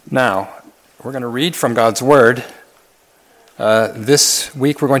Now, we're going to read from God's Word. This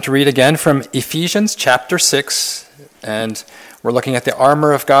week we're going to read again from Ephesians chapter 6, and we're looking at the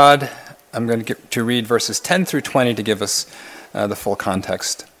armor of God. I'm going to read verses 10 through 20 to give us the full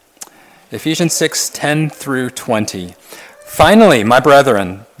context. Ephesians 6, 10 through 20. Finally, my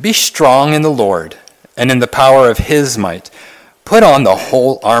brethren, be strong in the Lord and in the power of his might. Put on the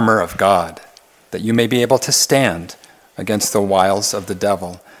whole armor of God, that you may be able to stand against the wiles of the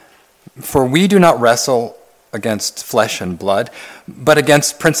devil. For we do not wrestle against flesh and blood, but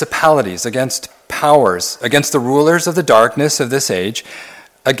against principalities, against powers, against the rulers of the darkness of this age,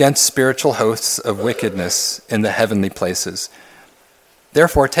 against spiritual hosts of wickedness in the heavenly places.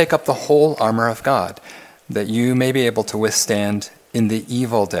 Therefore, take up the whole armor of God, that you may be able to withstand in the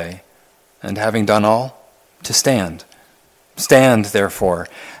evil day, and having done all, to stand. Stand, therefore,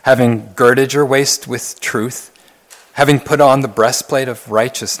 having girded your waist with truth, having put on the breastplate of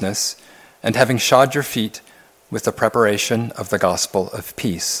righteousness, and having shod your feet with the preparation of the gospel of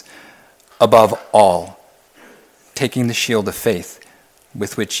peace. Above all, taking the shield of faith,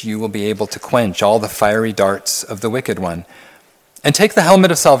 with which you will be able to quench all the fiery darts of the wicked one. And take the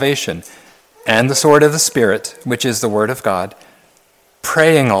helmet of salvation, and the sword of the Spirit, which is the word of God,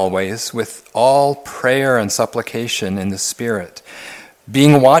 praying always with all prayer and supplication in the Spirit,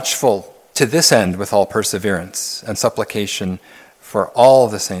 being watchful to this end with all perseverance and supplication for all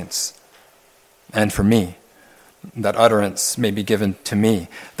the saints, and for me, that utterance may be given to me,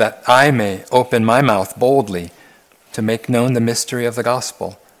 that I may open my mouth boldly to make known the mystery of the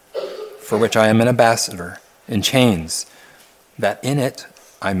gospel, for which I am an ambassador in chains, that in it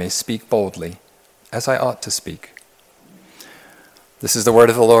I may speak boldly, as I ought to speak. This is the word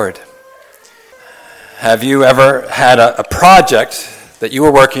of the Lord. Have you ever had a project that you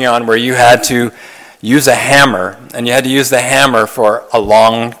were working on where you had to use a hammer, and you had to use the hammer for a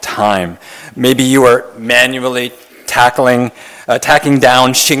long time? Maybe you were manually tacking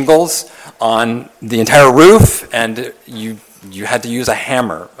down shingles on the entire roof, and you had to use a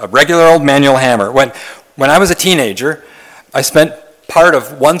hammer, a regular old manual hammer. When I was a teenager, I spent part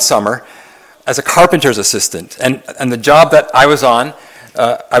of one summer as a carpenter's assistant, and the job that I was on,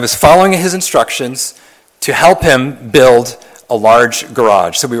 I was following his instructions to help him build a large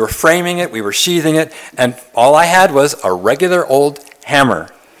garage. So we were framing it, we were sheathing it, and all I had was a regular old hammer.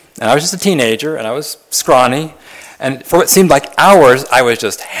 And I was just a teenager, and I was scrawny, and for what seemed like hours, I was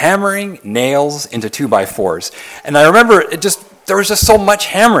just hammering nails into 2x4s. And I remember there was just so much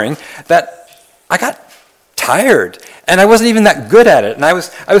hammering that I got tired, and I wasn't even that good at it. And I was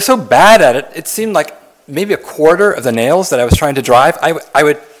so bad at it, it seemed like maybe a quarter of the nails that I was trying to drive, I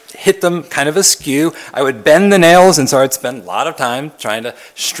would hit them kind of askew. I would bend the nails, and so I'd spend a lot of time trying to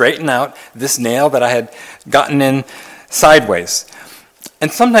straighten out this nail that I had gotten in sideways.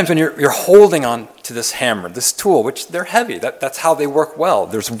 And sometimes when you're holding on to this hammer, this tool, which they're heavy, that's how they work well,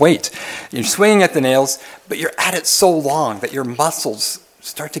 there's weight. You're swinging at the nails, but you're at it so long that your muscles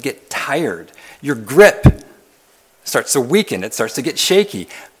start to get tired. Your grip starts to weaken, it starts to get shaky,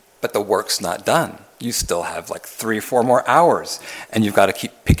 but the work's not done. You still have like 3 or 4 more hours, and you've got to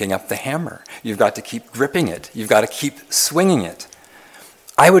keep picking up the hammer. You've got to keep gripping it. You've got to keep swinging it.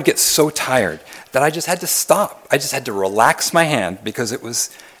 I would get so tired that I just had to stop. I just had to relax my hand because it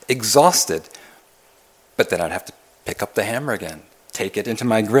was exhausted. But then I'd have to pick up the hammer again, take it into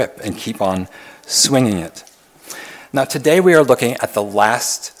my grip, and keep on swinging it. Now today we are looking at the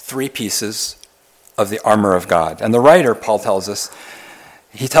last 3 pieces of the armor of God. And the writer, Paul tells us,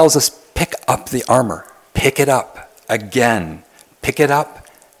 pick up the armor. Pick it up again. Pick it up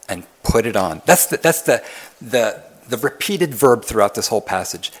and put it on. That's the repeated verb throughout this whole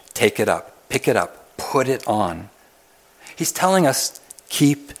passage. Take it up, pick it up, put it on. He's telling us,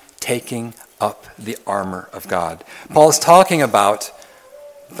 keep taking up the armor of God. Paul is talking about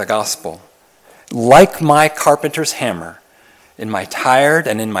the gospel. Like my carpenter's hammer, in my tired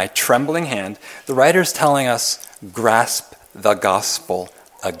and in my trembling hand, the writer is telling us, grasp the gospel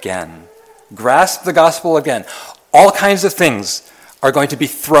again. Grasp the gospel again. All kinds of things are going to be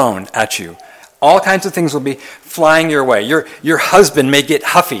thrown at you. All kinds of things will be flying your way. Your husband may get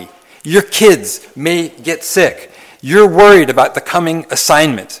huffy. Your kids may get sick. You're worried about the coming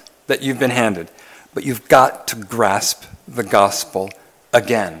assignment that you've been handed. But you've got to grasp the gospel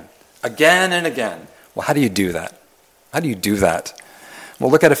again. Again and again. Well, how do you do that? How do you do that? We'll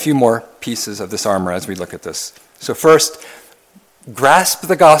look at a few more pieces of this armor as we look at this. So first, grasp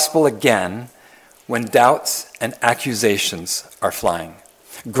the gospel again when doubts and accusations are flying.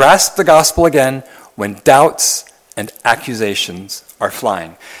 Grasp the gospel again when doubts and accusations are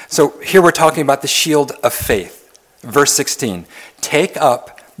flying. So here we're talking about the shield of faith. Verse 16, take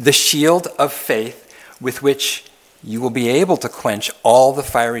up the shield of faith with which you will be able to quench all the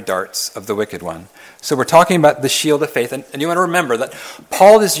fiery darts of the wicked one. So we're talking about the shield of faith, and you want to remember that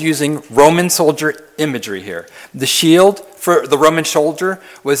Paul is using Roman soldier imagery here. The shield for the Roman soldier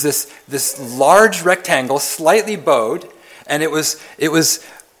was this large rectangle, slightly bowed, and it was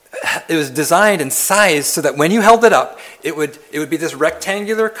designed and sized so that when you held it up, it would be this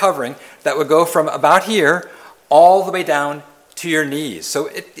rectangular covering that would go from about here all the way down to your knees. So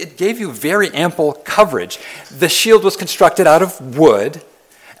it gave you very ample coverage. The shield was constructed out of wood,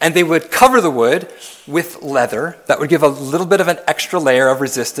 and they would cover the wood with leather. That would give a little bit of an extra layer of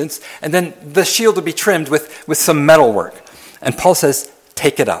resistance, and then the shield would be trimmed with some metal work. And Paul says,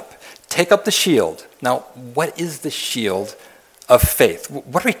 take it up. Take up the shield. Now, what is the shield of faith?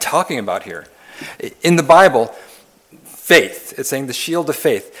 What are we talking about here? In the Bible, faith, it's saying the shield of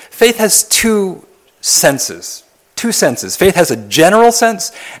faith. Faith has two senses. Faith has a general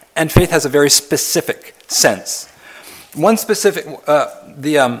sense, and faith has a very specific sense. One specific,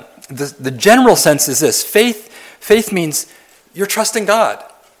 the general sense is this: faith means you're trusting God.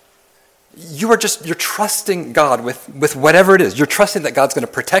 You're trusting God with whatever it is. You're trusting that God's going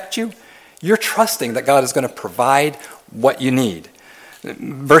to protect you. You're trusting that God is going to provide what you need.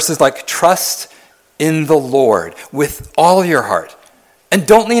 Verses like, trust in the Lord with all your heart, and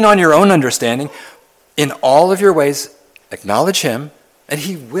don't lean on your own understanding. In all of your ways, acknowledge Him, and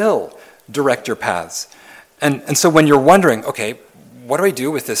He will direct your paths. And so when you're wondering, okay, what do I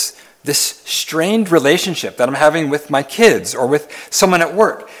do with this strained relationship that I'm having with my kids or with someone at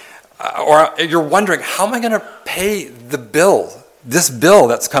work? Or you're wondering, how am I going to pay this bill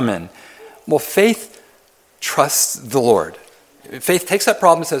that's come in? Well, faith trusts the Lord. Faith takes that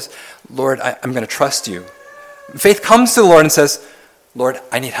problem and says, Lord, I'm going to trust you. Faith comes to the Lord and says, Lord,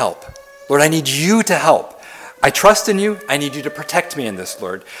 I need help. Lord, I need you to help. I trust in you. I need you to protect me in this,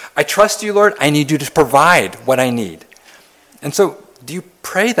 Lord. I trust you, Lord. I need you to provide what I need. And so, do you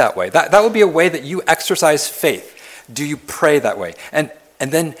pray that way? That would be a way that you exercise faith. Do you pray that way? And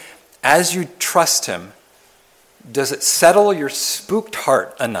then, as you trust Him, does it settle your spooked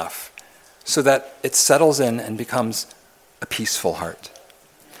heart enough so that it settles in and becomes a peaceful heart?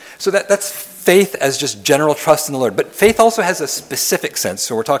 So that's faith as just general trust in the Lord. But faith also has a specific sense.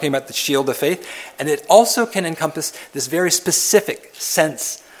 So we're talking about the shield of faith, and it also can encompass this very specific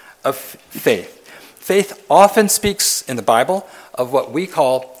sense of faith. Faith often speaks in the Bible of what we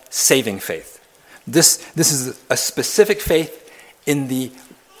call saving faith. This is a specific faith in the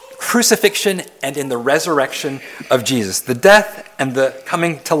crucifixion and in the resurrection of Jesus, the death and the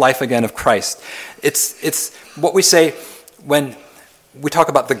coming to life again of Christ. It's what we say when we talk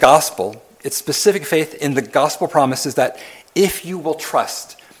about the gospel. It's specific faith in the gospel promises that if you will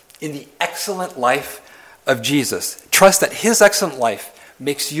trust in the excellent life of Jesus, trust that His excellent life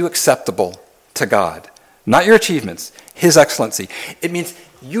makes you acceptable to God. Not your achievements, His excellency. It means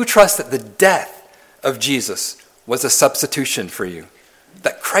you trust that the death of Jesus was a substitution for you,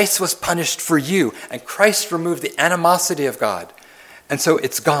 that Christ was punished for you, and Christ removed the animosity of God. And so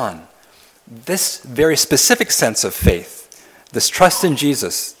it's gone. This very specific sense of faith, this trust in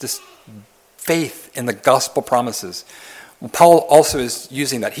Jesus, this faith in the gospel promises. Well, Paul also is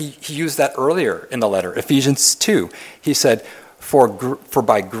using that. He used that earlier in the letter, Ephesians 2. He said, For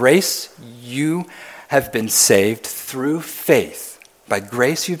by grace you have been saved through faith. By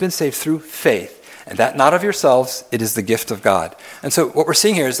grace you've been saved through faith. And that not of yourselves, it is the gift of God. And so what we're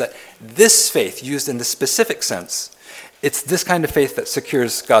seeing here is that this faith, used in the specific sense, it's this kind of faith that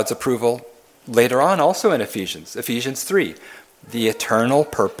secures God's approval later on also in Ephesians 3. The eternal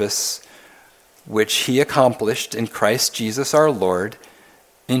purpose which He accomplished in Christ Jesus our Lord,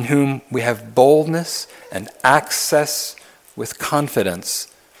 in whom we have boldness and access with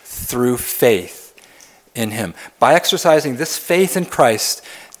confidence through faith in Him. By exercising this faith in Christ,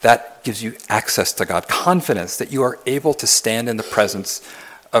 that gives you access to God, confidence that you are able to stand in the presence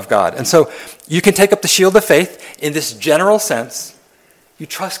of God. And so you can take up the shield of faith in this general sense. You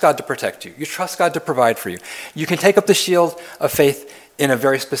trust God to protect you. You trust God to provide for you. You can take up the shield of faith in a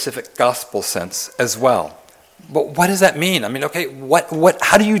very specific gospel sense as well. But what does that mean? I mean, okay,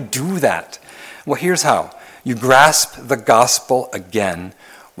 how do you do that? Well, here's how. You grasp the gospel again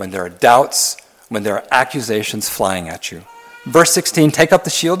when there are doubts, when there are accusations flying at you. Verse 16, take up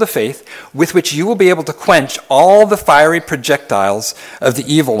the shield of faith with which you will be able to quench all the fiery projectiles of the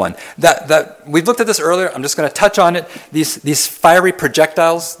evil one. That we looked at this earlier. I'm just going to touch on it. These fiery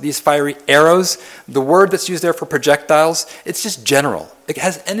projectiles, these fiery arrows, the word that's used there for projectiles, it's just general. It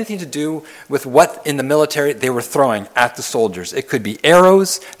has anything to do with what in the military they were throwing at the soldiers. It could be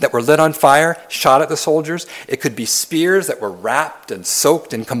arrows that were lit on fire, shot at the soldiers. It could be spears that were wrapped and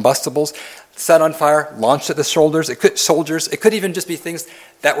soaked in combustibles, set on fire, launched at the soldiers. It could even just be things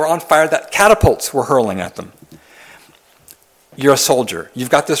that were on fire that catapults were hurling at them. You're a soldier. You've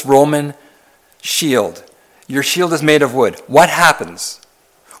got this Roman shield. Your shield is made of wood. What happens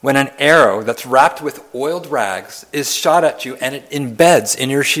when an arrow that's wrapped with oiled rags is shot at you and it embeds in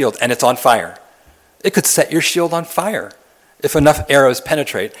your shield and it's on fire? It could set your shield on fire if enough arrows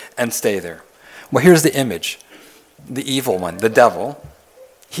penetrate and stay there. Well, here's the image. The evil one, the devil,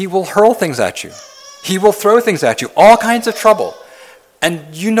 he will hurl things at you. He will throw things at you, all kinds of trouble.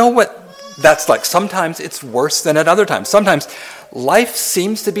 And you know what that's like. Sometimes it's worse than at other times. Sometimes life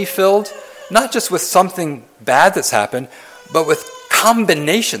seems to be filled not just with something bad that's happened, but with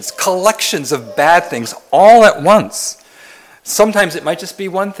combinations, collections of bad things all at once. Sometimes it might just be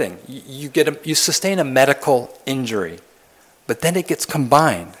one thing. You sustain a medical injury, but then it gets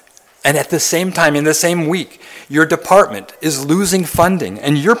combined. And at the same time, in the same week, your department is losing funding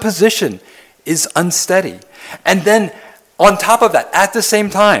and your position is unsteady. And then on top of that, at the same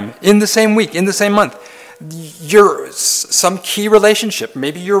time, in the same week, in the same month, some key relationship,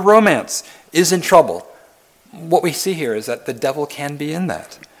 maybe your romance, is in trouble. What we see here is that the devil can be in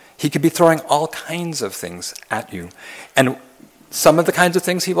that. He could be throwing all kinds of things at you. And some of the kinds of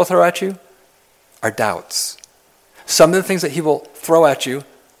things he will throw at you are doubts. Some of the things that he will throw at you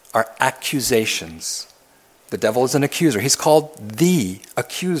are accusations. The devil is an accuser. He's called the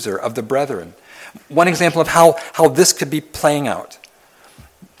accuser of the brethren. One example of how this could be playing out.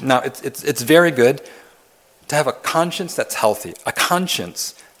 Now, it's very good to have a conscience that's healthy, a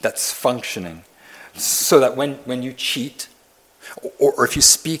conscience that's functioning, so that when you cheat, or if you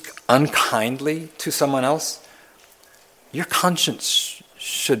speak unkindly to someone else, your conscience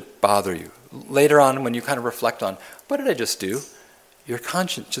should bother you. Later on, when you kind of reflect on, what did I just do? Your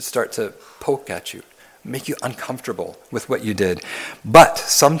conscience should start to poke at you, make you uncomfortable with what you did. But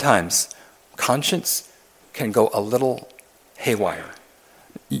sometimes conscience can go a little haywire.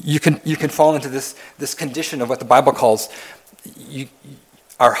 You can fall into this condition of what the Bible calls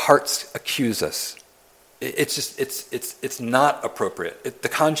our hearts accuse us. It's not appropriate. The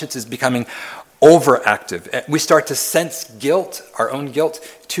conscience is becoming overactive. We start to sense guilt, our own guilt,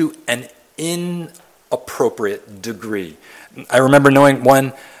 to an inappropriate degree. I remember knowing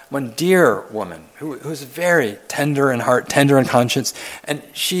one dear woman who was very tender in heart, tender in conscience, and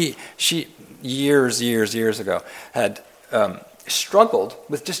she years ago had struggled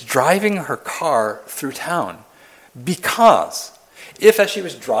with just driving her car through town, because if, as she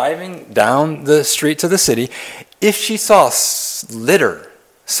was driving down the streets of the city, if she saw litter,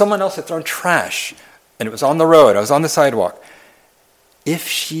 someone else had thrown trash, and it was on the road, I was on the sidewalk, if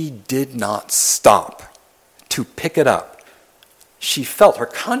she did not stop to pick it up, she felt, her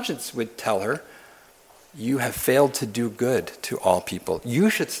conscience would tell her, you have failed to do good to all people. You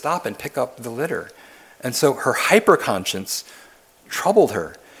should stop and pick up the litter. And so her hyperconscience troubled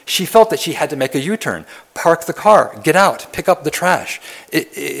her. She felt that she had to make a U-turn, park the car, get out, pick up the trash.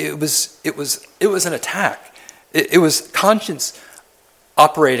 It was an attack. It was conscience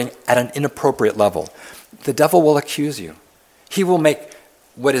operating at an inappropriate level. The devil will accuse you. He will make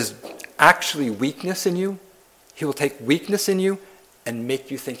what is actually weakness in you, he will take weakness in you and make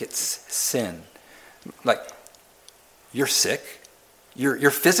you think it's sin. Like, you're sick,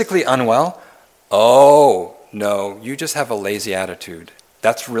 you're physically unwell. Oh, no, you just have a lazy attitude.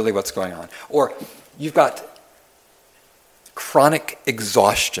 That's really what's going on. Or you've got chronic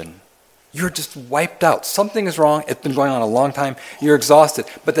exhaustion. You're just wiped out. Something is wrong. It's been going on a long time. You're exhausted.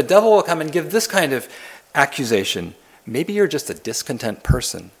 But the devil will come and give this kind of accusation. Maybe you're just a discontent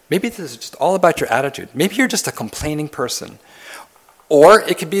person. Maybe this is just all about your attitude. Maybe you're just a complaining person. Or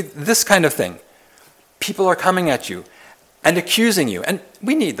it could be this kind of thing. People are coming at you and accusing you. And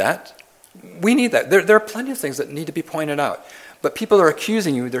we need that. We need that. There are plenty of things that need to be pointed out. But people are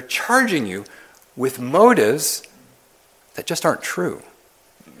accusing you, they're charging you with motives that just aren't true.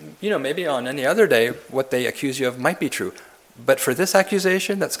 Maybe on any other day, what they accuse you of might be true. But for this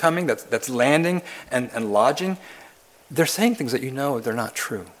accusation that's coming, that's landing and lodging, they're saying things that they're not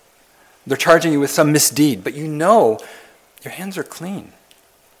true. They're charging you with some misdeed, but your hands are clean.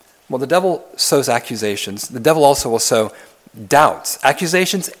 Well, the devil sows accusations. The devil also will sow doubts,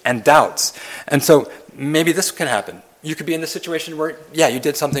 accusations and doubts. And so maybe this can happen. You could be in the situation where, you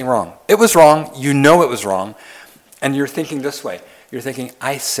did something wrong. It was wrong. You know it was wrong. And you're thinking this way. You're thinking,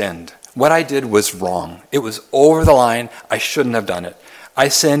 I sinned. What I did was wrong. It was over the line. I shouldn't have done it. I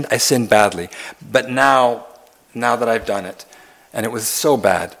sinned badly. But now that I've done it, and it was so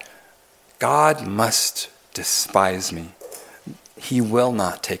bad. God must despise me. He will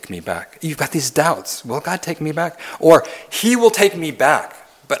not take me back. You've got these doubts. Will God take me back? Or he will take me back,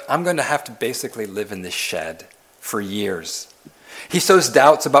 but I'm going to have to basically live in this shed for years. He sows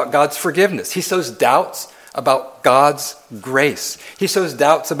doubts about God's forgiveness. He sows doubts about God's grace. He sows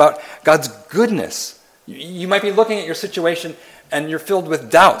doubts about God's goodness. You might be looking at your situation and you're filled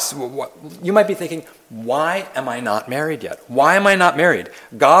with doubts. You might be thinking, why am I not married yet? Why am I not married?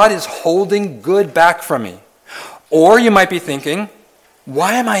 God is holding good back from me. Or you might be thinking,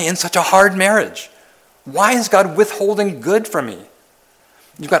 why am I in such a hard marriage? Why is God withholding good from me?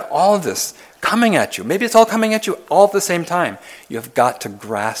 You've got all of this coming at you. Maybe it's all coming at you all at the same time. You have got to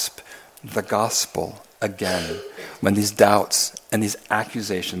grasp the gospel again when these doubts and these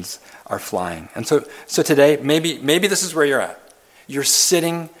accusations are flying. And so today, maybe this is where you're at. You're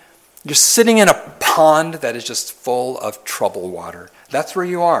sitting in a pond that is just full of troubled water. That's where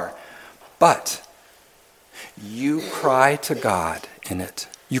you are. But you cry to God in it.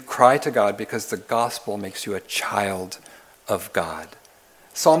 You cry to God because the gospel makes you a child of God.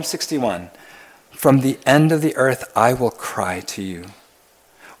 Psalm 61, from the end of the earth I will cry to you.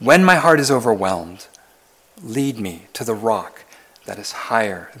 When my heart is overwhelmed, lead me to the rock that is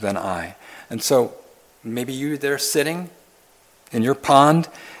higher than I. And so maybe you there sitting in your pond,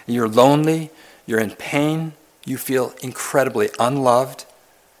 you're lonely, you're in pain, you feel incredibly unloved.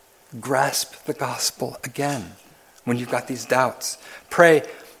 Grasp the gospel again when you've got these doubts. Pray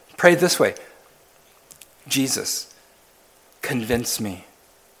this way. Jesus, convince me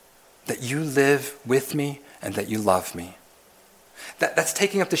that you live with me and that you love me. That's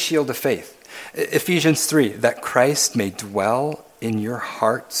taking up the shield of faith. Ephesians 3, that Christ may dwell in your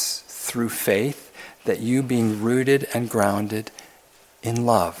hearts through faith, that you being rooted and grounded in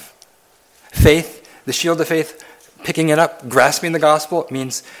love. Faith, the shield of faith, picking it up, grasping the gospel, it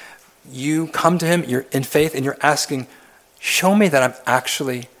means you come to him, you're in faith, and you're asking, show me that I'm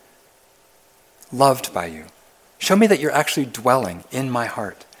actually loved by you. Show me that you're actually dwelling in my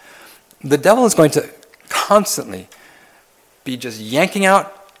heart. The devil is going to constantly be just yanking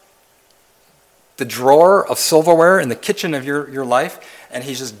out the drawer of silverware in the kitchen of your life, and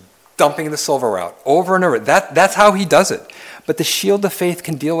he's just dumping the silverware out over and over. That's how he does it. But the shield of faith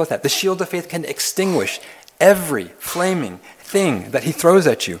can deal with that. The shield of faith can extinguish every flaming thing that he throws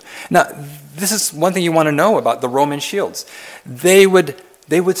at you. Now, this is one thing you want to know about the Roman shields. They would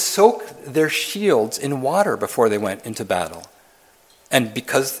soak their shields in water before they went into battle. And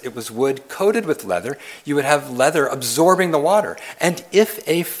because it was wood coated with leather, you would have leather absorbing the water. And if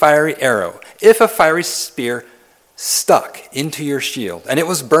a fiery arrow, if a fiery spear stuck into your shield and it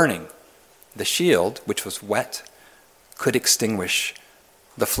was burning, the shield, which was wet, could extinguish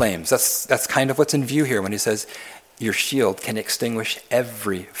the flames. That's kind of what's in view here when he says your shield can extinguish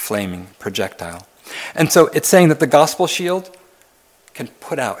every flaming projectile. And so it's saying that the gospel shield can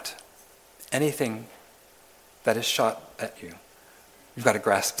put out anything that is shot at you. You've got to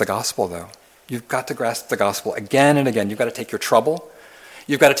grasp the gospel, though. You've got to grasp the gospel again and again. You've got to take your trouble.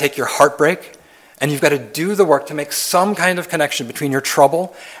 You've got to take your heartbreak. And you've got to do the work to make some kind of connection between your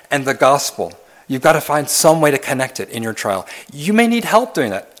trouble and the gospel. You've got to find some way to connect it in your trial. You may need help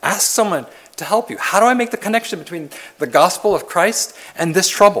doing that. Ask someone to help you. How do I make the connection between the gospel of Christ and this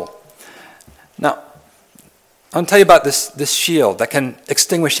trouble? Now, I'll tell you about this shield that can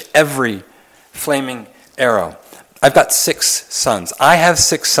extinguish every flaming arrow. I've got 6 sons. I have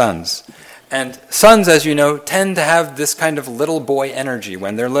 6 sons. And sons, as you know, tend to have this kind of little boy energy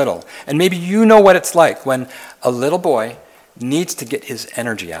when they're little. And maybe you know what it's like when a little boy needs to get his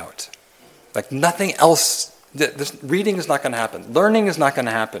energy out. Like nothing else, reading is not going to happen. Learning is not going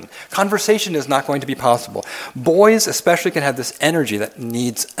to happen. Conversation is not going to be possible. Boys especially can have this energy that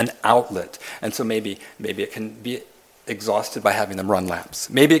needs an outlet. And so maybe it can be exhausted by having them run laps.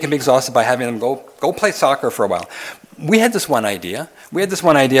 Maybe it can be exhausted by having them go play soccer for a while. We had this one idea. We had this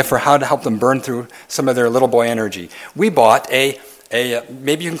one idea for how to help them burn through some of their little boy energy. We bought a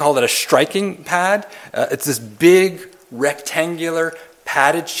maybe you can call it a striking pad. It's this big rectangular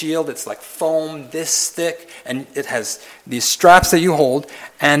padded shield. It's like foam this thick, and it has these straps that you hold.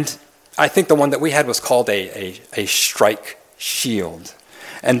 And I think the one that we had was called a strike shield.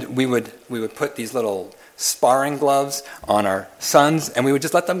 And we would put these little sparring gloves on our sons, and we would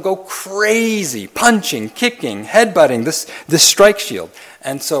just let them go crazy, punching, kicking, headbutting this strike shield.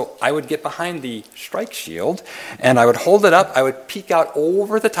 And so I would get behind the strike shield, and I would hold it up, I would peek out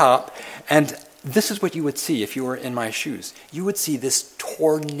over the top, and this is what you would see if you were in my shoes. You would see this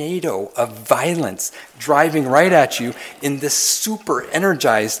tornado of violence driving right at you in this super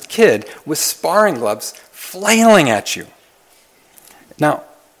energized kid with sparring gloves flailing at you. Now,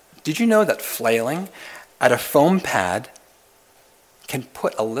 did you know that flailing at a foam pad can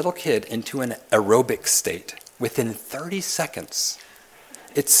put a little kid into an aerobic state within 30 seconds?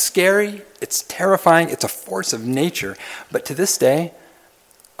 It's scary, it's terrifying, it's a force of nature, but to this day,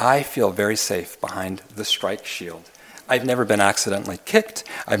 I feel very safe behind the strike shield. I've never been accidentally kicked,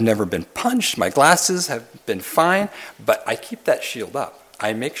 I've never been punched, my glasses have been fine, but I keep that shield up.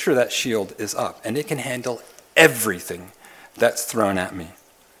 I make sure that shield is up, and it can handle everything that's thrown at me.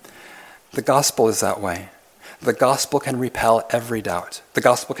 The gospel is that way. The gospel can repel every doubt. The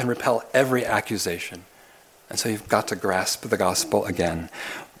gospel can repel every accusation. And so you've got to grasp the gospel again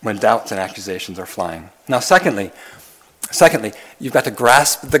when doubts and accusations are flying. Now, secondly, you've got to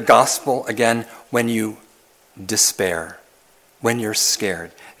grasp the gospel again when you despair, when you're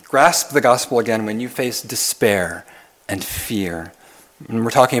scared. Grasp the gospel again when you face despair and fear. And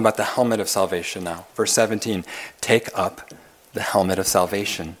we're talking about the helmet of salvation now. Verse 17, take up the helmet of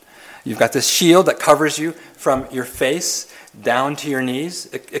salvation. You've got this shield that covers you from your face down to your knees.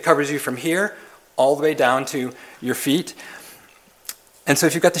 It covers you from here all the way down to your feet. And so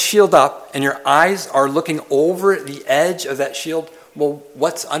if you've got the shield up and your eyes are looking over the edge of that shield, well,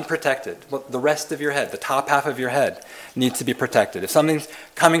 what's unprotected? Well, the rest of your head, the top half of your head, needs to be protected. If something's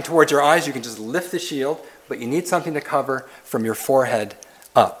coming towards your eyes, you can just lift the shield, but you need something to cover from your forehead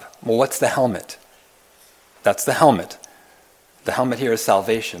up. Well, what's the helmet? That's the helmet. The helmet here is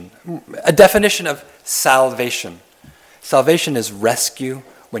salvation. A definition of salvation. Salvation is rescue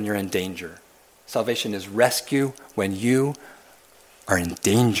when you're in danger. Salvation is rescue when you are in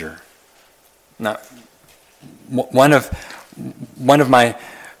danger. Now, one of my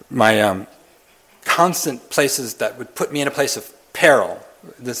constant places that would put me in a place of peril.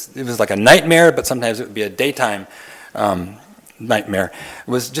 It was like a nightmare, but sometimes it would be a daytime nightmare.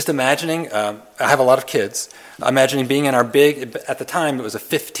 It was just imagining. I have a lot of kids. Imagining being in our big. At the time, it was a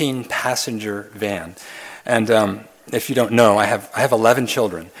 15-passenger van, and if you don't know, I have 11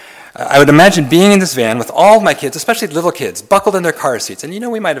 children. I would imagine being in this van with all of my kids, especially little kids, buckled in their car seats.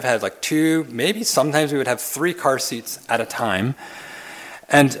 And we might have had like 2, maybe sometimes we would have 3 car seats at a time.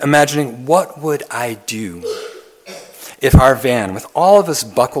 And imagining, what would I do if our van, with all of us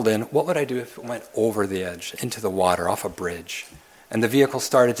buckled in, what would I do if it went over the edge, into the water, off a bridge, and the vehicle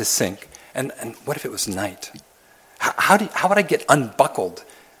started to sink? And what if it was night? How would I get unbuckled,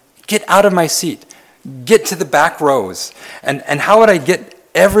 get out of my seat, get to the back rows? And how would I get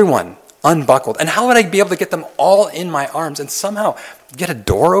everyone unbuckled? And how would I be able to get them all in my arms and somehow get a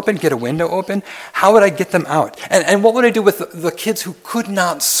door open, get a window open? How would I get them out? And what would I do with the kids who could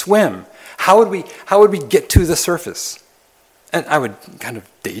not swim? How would we get to the surface? And I would kind of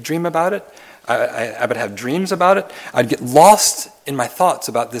daydream about it. I would have dreams about it. I'd get lost in my thoughts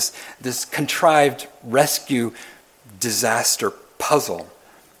about this contrived rescue disaster puzzle.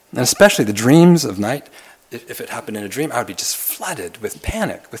 And especially the dreams of night. If it happened in a dream, I would be just flooded with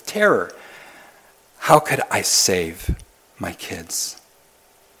panic, with terror. How could I save my kids?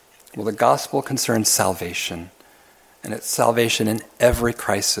 Well, the gospel concerns salvation, and it's salvation in every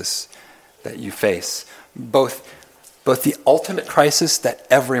crisis that you face. Both the ultimate crisis that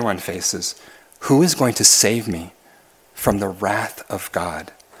everyone faces. Who is going to save me from the wrath of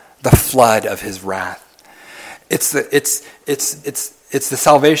God, the flood of his wrath? It's the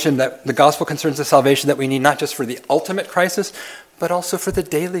salvation that the gospel concerns, the salvation that we need not just for the ultimate crisis, but also for the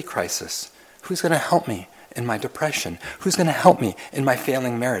daily crisis. Who's going to help me in my depression? Who's going to help me in my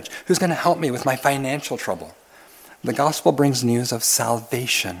failing marriage? Who's going to help me with my financial trouble? The gospel brings news of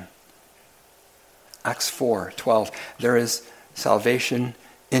salvation. Acts 4:12, there is salvation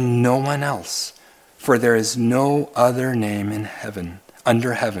in no one else, for there is no other name in heaven,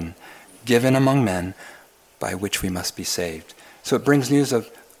 under heaven, given among men by which we must be saved. So it brings news of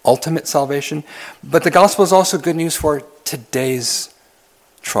ultimate salvation, but the gospel is also good news for today's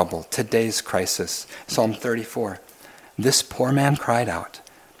trouble, today's crisis. Psalm 34, this poor man cried out,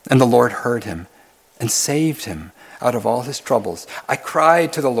 and the Lord heard him and saved him out of all his troubles. I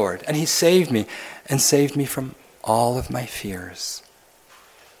cried to the Lord, and he saved me from all of my fears.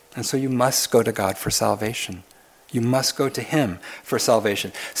 And so you must go to God for salvation. You must go to him for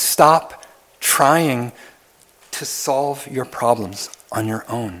salvation. Stop trying to solve your problems on your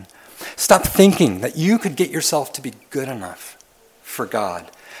own. Stop thinking that you could get yourself to be good enough for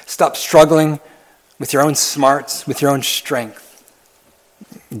God. Stop struggling with your own smarts, with your own strength.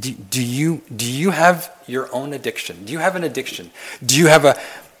 Do you have your own addiction? Do you have an addiction? Do you have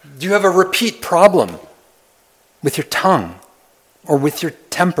a repeat problem with your tongue or with your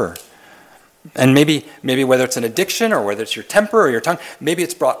temper? And maybe whether it's an addiction or whether it's your temper or your tongue, maybe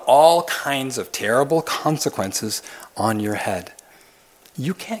it's brought all kinds of terrible consequences on your head.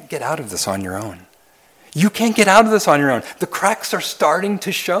 You can't get out of this on your own. You can't get out of this on your own. The cracks are starting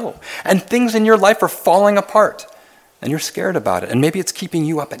to show, and things in your life are falling apart, and you're scared about it, and maybe it's keeping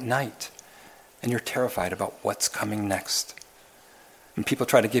you up at night, and you're terrified about what's coming next. And people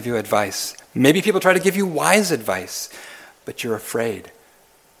try to give you advice. Maybe people try to give you wise advice, but you're afraid,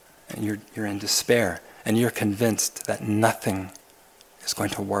 and you're in despair, and you're convinced that nothing is going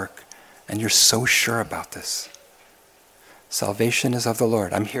to work, and you're so sure about this. Salvation is of the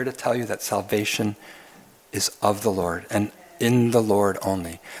Lord. I'm here to tell you that salvation is of the Lord and in the Lord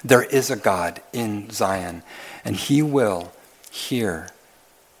only. There is a God in Zion, and he will hear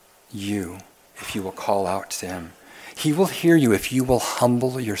you if you will call out to him. He will hear you if you will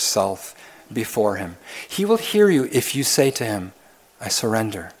humble yourself before him. He will hear you if you say to him, I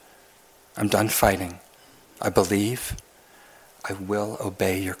surrender. I'm done fighting. I believe. I will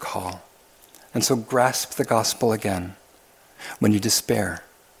obey your call. And so grasp the gospel again. When you despair,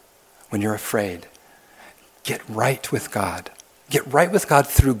 when you're afraid, get right with God. Get right with God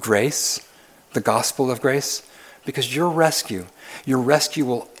through grace, the gospel of grace, because your rescue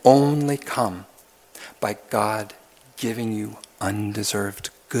will only come by God giving you undeserved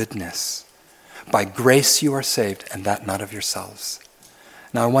goodness. By grace you are saved, and that not of yourselves.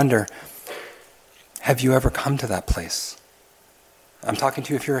 Now I wonder, have you ever come to that place? I'm talking to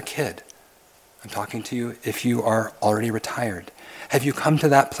you if you're a kid. I'm talking to you if you are already retired. Have you come to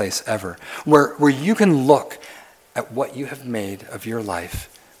that place ever where you can look at what you have made of your life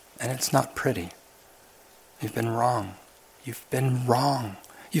and it's not pretty? You've been wrong. You've been wrong.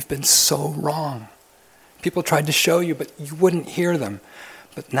 You've been so wrong. People tried to show you, but you wouldn't hear them.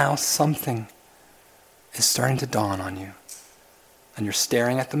 But now something is starting to dawn on you. And you're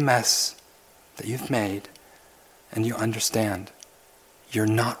staring at the mess that you've made, and you understand you're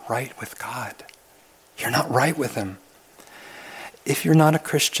not right with God. You're not right with him. If you're not a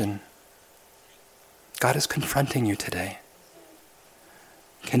Christian, God is confronting you today.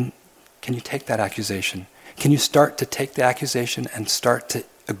 Can you take that accusation? Can you start to take the accusation and start to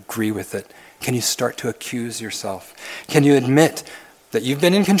agree with it? Can you start to accuse yourself? Can you admit that you've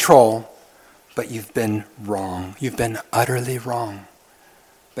been in control, but you've been wrong? You've been utterly wrong.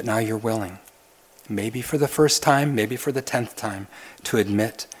 But now you're willing, maybe for the first time, maybe for the 10th time, to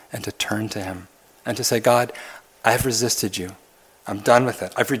admit and to turn to him and to say, God, I've resisted you. I'm done with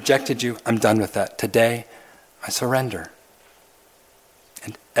it. I've rejected you. I'm done with that. Today, I surrender.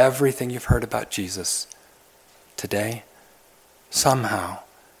 And everything you've heard about Jesus, today, somehow,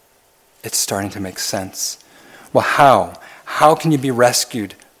 it's starting to make sense. Well, how? How can you be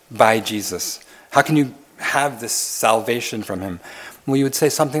rescued by Jesus? How can you have this salvation from him? Well, you would say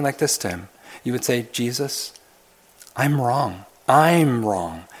something like this to him. You would say, Jesus, I'm wrong. I'm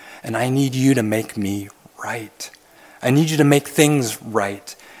wrong. And I need you to make me right. I need you to make things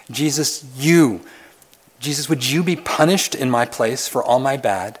right. Jesus, would you be punished in my place for all my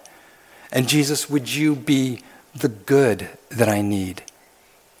bad? And Jesus, would you be the good that I need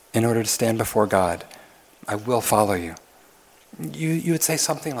in order to stand before God? I will follow you. You would say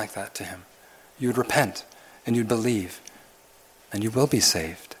something like that to him. You would repent and you'd believe and you will be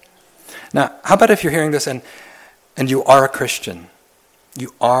saved. Now, how about if you're hearing this and you are a Christian?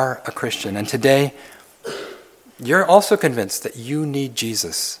 You are a Christian. And today, you're also convinced that you need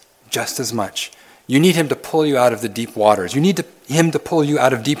Jesus just as much. You need him to pull you out of the deep waters. You need him to pull you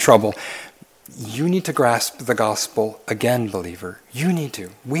out of deep trouble. You need to grasp the gospel again, believer. You need to.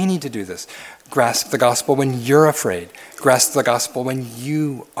 We need to do this. Grasp the gospel when you're afraid. Grasp the gospel when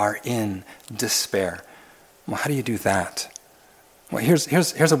you are in despair. Well, how do you do that? Well,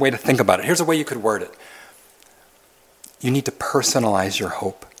 here's a way to think about it. Here's a way you could word it. You need to personalize your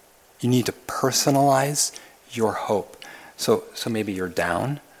hope. You need to personalize your hope. So maybe you're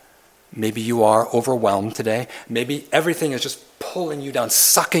down. Maybe you are overwhelmed today. Maybe everything is just pulling you down,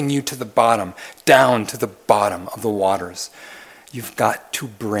 sucking you to the bottom, down to the bottom of the waters. You've got to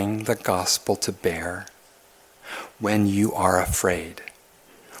bring the gospel to bear when you are afraid,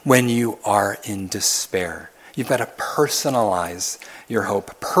 when you are in despair. You've got to personalize your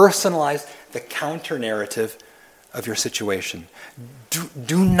hope. Personalize the counter-narrative of your situation.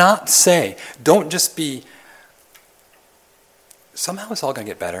 Do not say, don't just be, somehow it's all going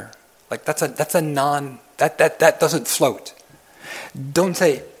to get better. Like that doesn't float. Don't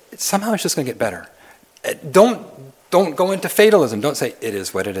say, somehow it's just going to get better. Don't go into fatalism. Don't say, it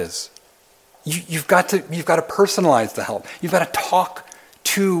is what it is. You've got to personalize the help. You've got to talk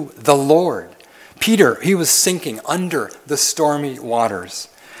to the Lord. Peter, he was sinking under the stormy waters.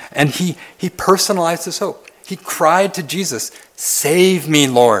 And he personalized his hope. He cried to Jesus, save me,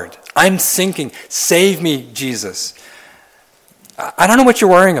 Lord. I'm sinking. Save me, Jesus. I don't know what you're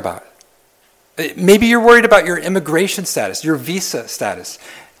worrying about. Maybe you're worried about your immigration status, your visa status.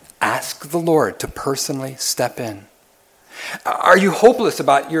 Ask the Lord to personally step in. Are you hopeless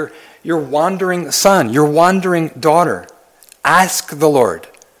about your wandering son, your wandering daughter? Ask the Lord.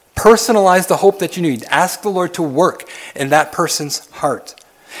 Personalize the hope that you need. Ask the Lord to work in that person's heart.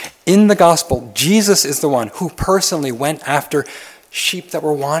 In the gospel, Jesus is the one who personally went after sheep that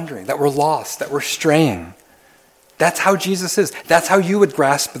were wandering, that were lost, that were straying. That's how Jesus is. That's how you would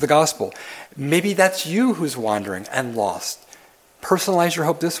grasp the gospel. Maybe that's you who's wandering and lost. Personalize your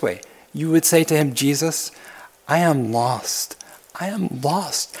hope this way. You would say to him, Jesus, I am lost. I am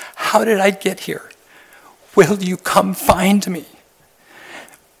lost. How did I get here? Will you come find me?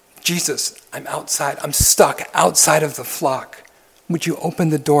 Jesus, I'm outside. I'm stuck outside of the flock. Would you open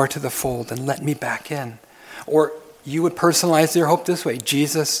the door to the fold and let me back in? Or you would personalize your hope this way.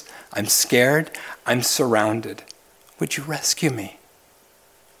 Jesus, I'm scared. I'm surrounded. Would you rescue me?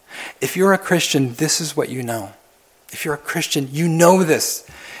 If you're a Christian, this is what you know. If you're a Christian, you know this.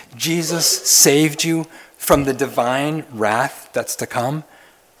 Jesus saved you from the divine wrath that's to come.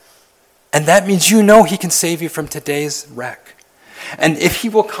 And that means you know he can save you from today's wreck. And if he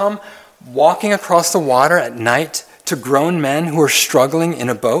will come walking across the water at night to grown men who are struggling in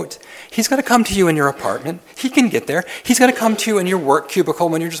a boat, he's going to come to you in your apartment. He can get there. He's going to come to you in your work cubicle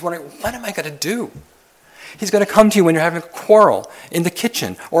when you're just wondering, what am I going to do? He's going to come to you when you're having a quarrel in the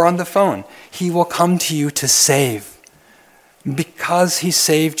kitchen or on the phone. He will come to you to save. Because he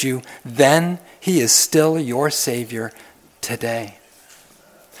saved you, then he is still your Savior today.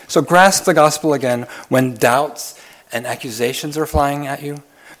 So grasp the gospel again when doubts and accusations are flying at you.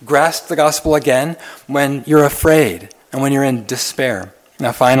 Grasp the gospel again when you're afraid and when you're in despair.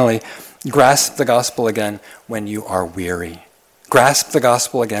 Now finally, grasp the gospel again when you are weary. Grasp the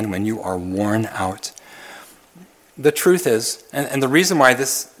gospel again when you are worn out. The truth is, and the reason why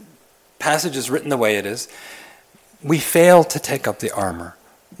this passage is written the way it is, we fail to take up the armor.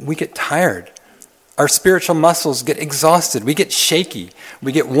 We get tired. Our spiritual muscles get exhausted. We get shaky.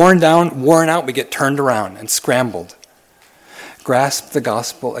 We get worn down, worn out. We get turned around and scrambled. Grasp the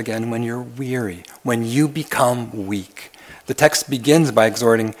gospel again when you're weary, when you become weak. The text begins by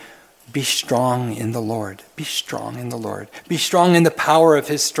exhorting, be strong in the Lord. Be strong in the Lord. Be strong in the power of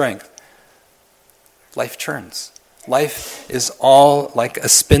his strength. Life churns. Life is all like a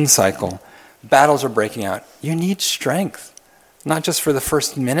spin cycle. Battles are breaking out. You need strength, not just for the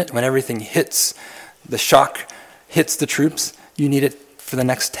first minute when everything hits, the shock hits the troops. You need it for the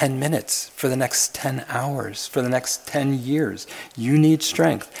next 10 minutes, for the next 10 hours, for the next 10 years. You need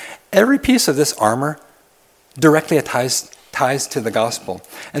strength. Every piece of this armor directly ties to the gospel.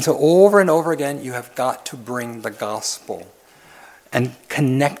 And so over and over again, you have got to bring the gospel and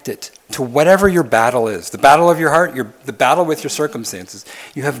connect it to whatever your battle is. The battle of your heart, the battle with your circumstances.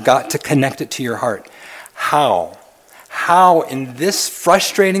 You have got to connect it to your heart. How? How in this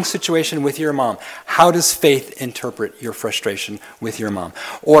frustrating situation with your mom, how does faith interpret your frustration with your mom?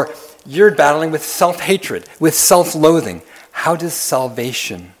 Or you're battling with self-hatred, with self-loathing. How does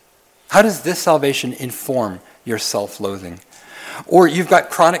this salvation inform your self-loathing? Or you've got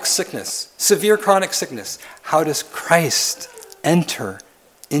chronic sickness, severe chronic sickness. How does Christ enter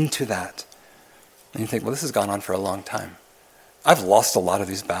into that? And you think, well, this has gone on for a long time. I've lost a lot of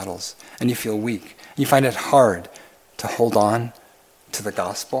these battles. And you feel weak. You find it hard to hold on to the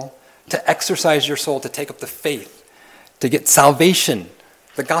gospel, to exercise your soul, to take up the faith, to get salvation,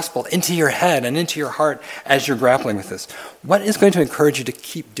 the gospel, into your head and into your heart as you're grappling with this. What is going to encourage you to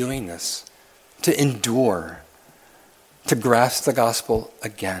keep doing this, to endure, to grasp the gospel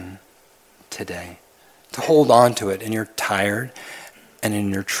again today, to hold on to it in your tired and in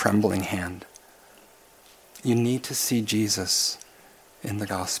your trembling hand? You need to see Jesus in the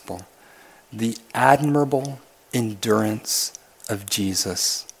gospel, the admirable endurance of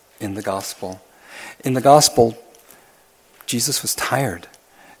Jesus in the gospel. In the gospel, Jesus was tired.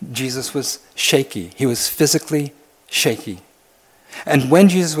 Jesus was shaky. He was physically shaky. And when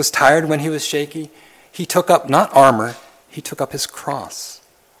Jesus was tired, when he was shaky, he took up not armor, he took up his cross.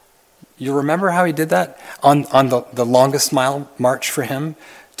 You remember how he did that on the longest mile march for him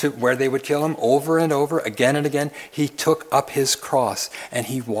to where they would kill him? Over and over, again and again, he took up his cross and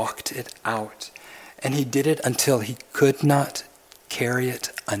he walked it out. And he did it until he could not carry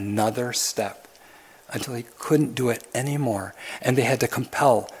it another step, until he couldn't do it anymore. And they had to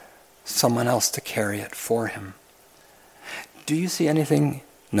compel someone else to carry it for him. Do you see anything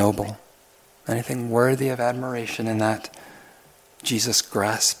noble, anything worthy of admiration in that? Jesus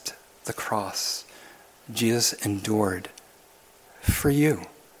grasped the cross. Jesus endured for you.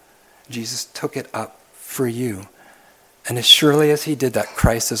 Jesus took it up for you. And as surely as he did that,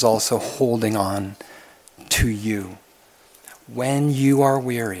 Christ is also holding on to you. When you are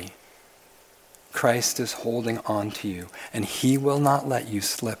weary, Christ is holding on to you, and he will not let you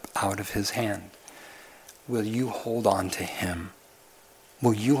slip out of his hand. Will you hold on to him?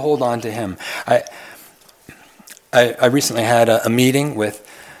 Will you hold on to him? I recently had a meeting with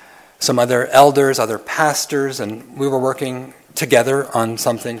some other elders, other pastors, and we were working together on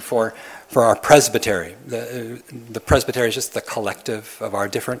something for our presbytery. The presbytery is just the collective of our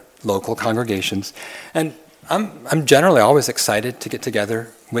different local congregations. And I'm generally always excited to get together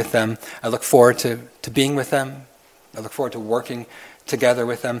with them. I look forward to being with them. I look forward to working together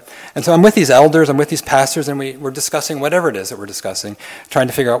with them. And so I'm with these elders, I'm with these pastors, and we're discussing whatever it is that we're discussing, trying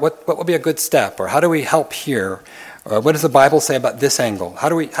to figure out what will be a good step, or how do we help here, or what does the Bible say about this angle? How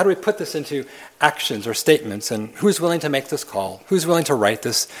do we put this into actions or statements, and who's willing to make this call? Who's willing to write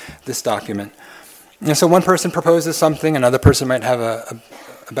this document? And so one person proposes something, another person might have a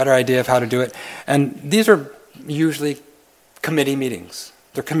better idea of how to do it. And these are usually committee meetings.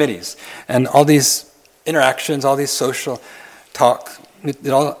 They're committees. And all these interactions, all these social talk, it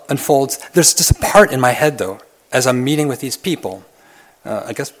all unfolds. There's just a part in my head, though, as I'm meeting with these people,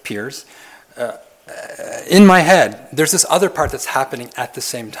 I guess peers, in my head, there's this other part that's happening at the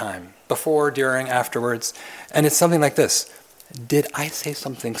same time, before, during, afterwards, and it's something like this. Did I say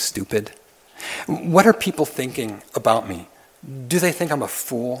something stupid? What are people thinking about me? Do they think I'm a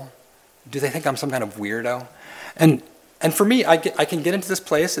fool? Do they think I'm some kind of weirdo? And for me, I can get into this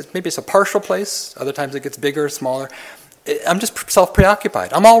place. Maybe it's a partial place. Other times it gets bigger, smaller. I'm just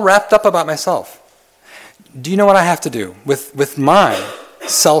self-preoccupied. I'm all wrapped up about myself. Do you know what I have to do with my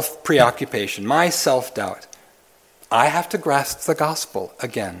self-preoccupation, my self-doubt? I have to grasp the gospel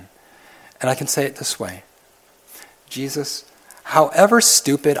again. And I can say it this way. Jesus, however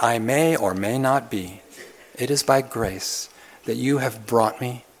stupid I may or may not be, it is by grace that you have brought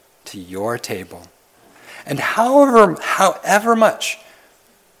me to your table. And however much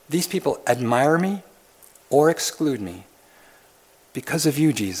these people admire me or exclude me, because of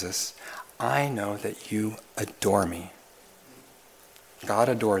you, Jesus, I know that you adore me. God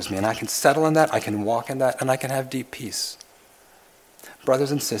adores me, and I can settle in that, I can walk in that, and I can have deep peace. Brothers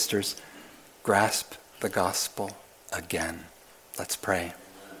and sisters, grasp the gospel again. Let's pray.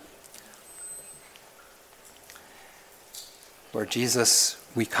 Lord Jesus,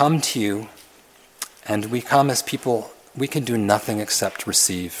 we come to you, and we come as people, we can do nothing except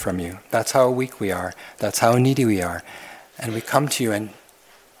receive from you. That's how weak we are. That's how needy we are. And we come to you, and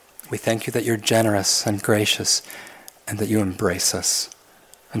we thank you that you're generous and gracious, and that you embrace us.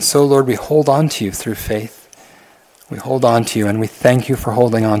 And so, Lord, we hold on to you through faith. We hold on to you, and we thank you for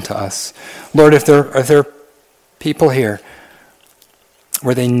holding on to us. Lord, if there are people here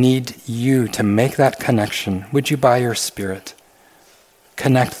where they need you to make that connection, would you, by your Spirit,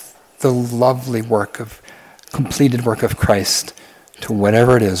 connect the lovely completed work of Christ to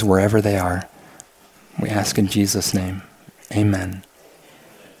whatever it is, wherever they are. We ask in Jesus' name. Amen.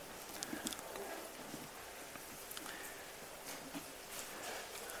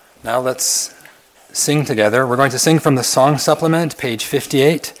 Now let's sing together. We're going to sing from the Song Supplement, page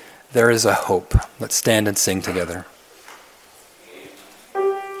 58, There is a Hope. Let's stand and sing together.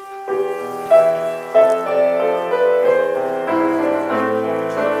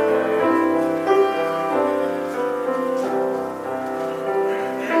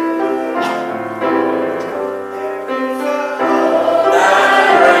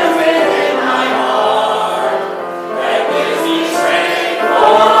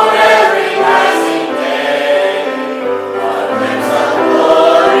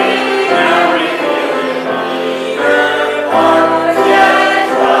 Glory, now revealed in me.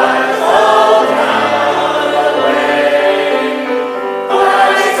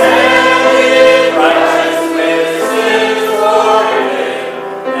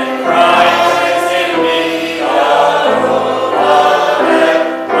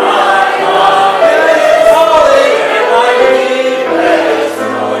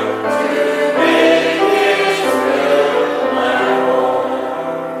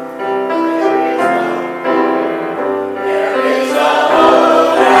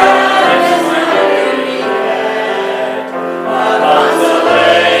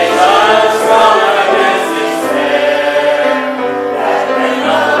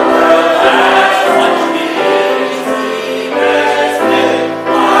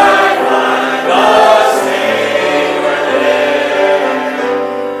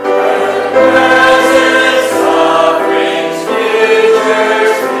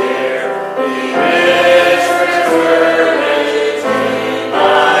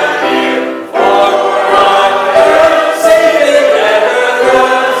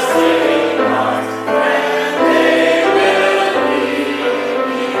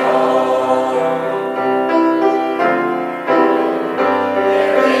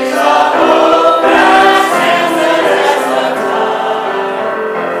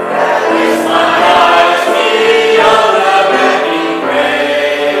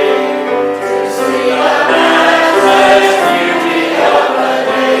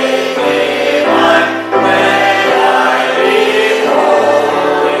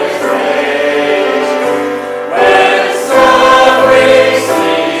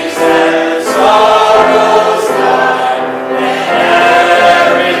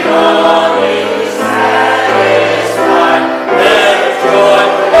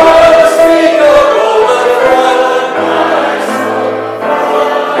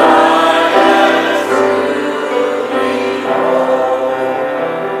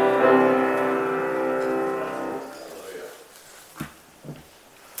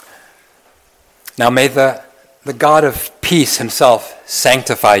 Now may the God of peace himself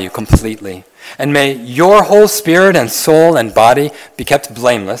sanctify you completely, and may your whole spirit and soul and body be kept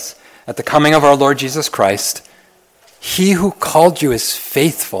blameless at the coming of our Lord Jesus Christ. He who called you is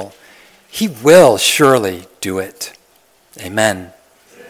faithful. He will surely do it. Amen.